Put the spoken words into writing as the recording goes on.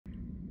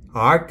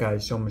Alright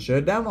guys, so I'm going to show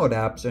you download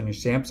apps on your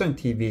Samsung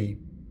TV.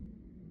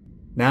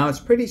 Now it's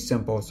pretty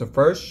simple, so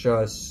first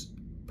just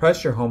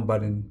press your home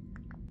button.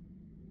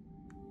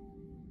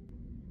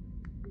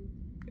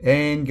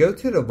 And go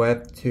to the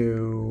left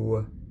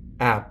to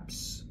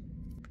apps.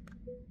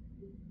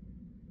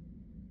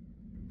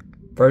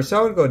 First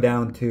I would go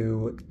down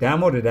to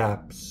downloaded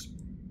apps.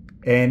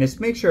 And just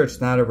make sure it's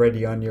not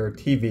already on your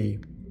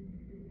TV.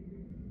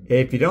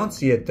 If you don't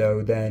see it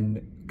though,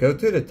 then go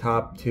to the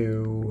top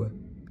to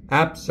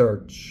app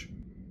search.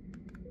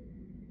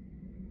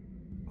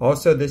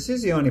 Also, this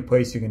is the only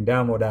place you can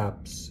download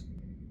apps.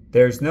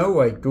 There's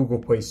no Google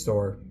Play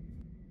Store.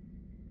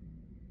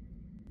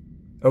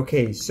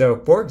 Okay, so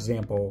for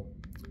example,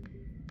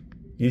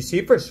 you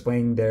see for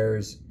Sling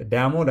there's a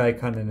download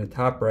icon in the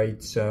top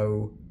right,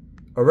 so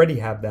already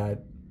have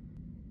that.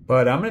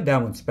 But I'm going to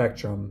download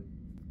Spectrum.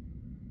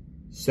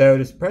 So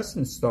just press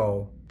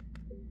install.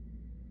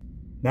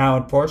 Now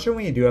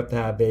unfortunately you do have to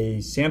have a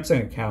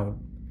Samsung account.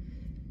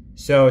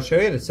 So I'll show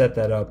you how to set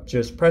that up.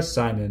 Just press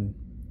sign in.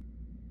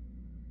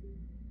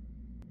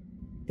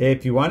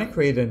 If you want to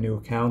create a new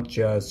account,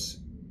 just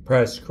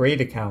press create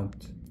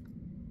account.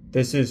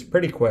 This is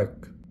pretty quick.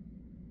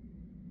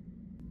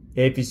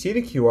 If you see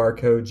the QR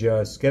code,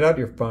 just get out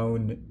your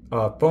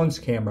phone's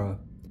camera.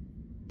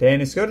 Then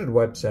just go to the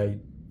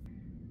website.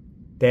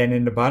 Then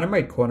in the bottom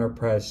right corner,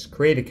 press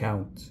create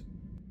account.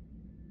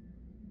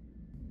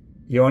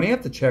 You only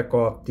have to check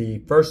off the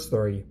first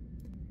three.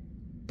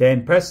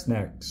 Then press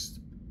next.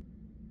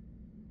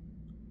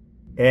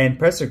 And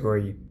press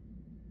agree.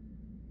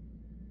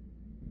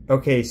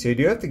 Okay, so you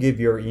do have to give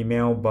your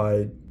email,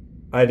 but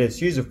I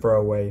just use a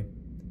throwaway.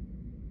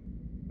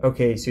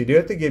 Okay, so you do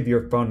have to give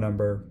your phone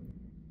number.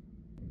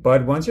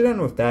 But once you're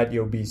done with that,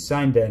 you'll be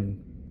signed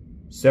in.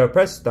 So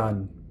press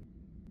done.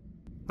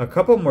 A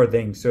couple more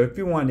things. So if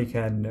you want, you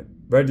can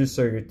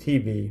register your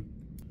TV.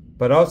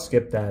 But I'll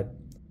skip that.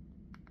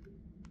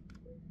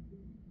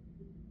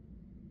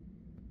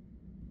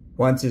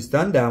 Once it's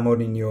done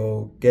downloading,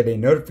 you'll get a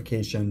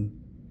notification.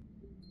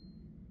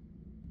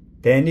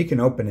 Then you can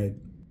open it.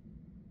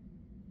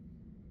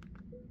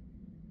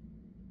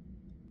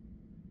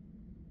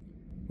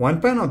 One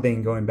final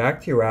thing, going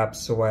back to your app,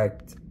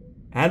 select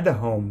add to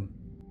home.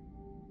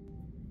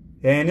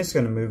 And it's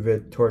going to move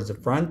it towards the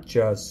front,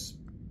 just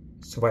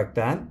select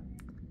that.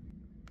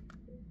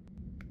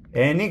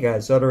 And hey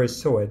guys, all there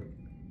is to it.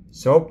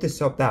 So hope this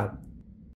helped out.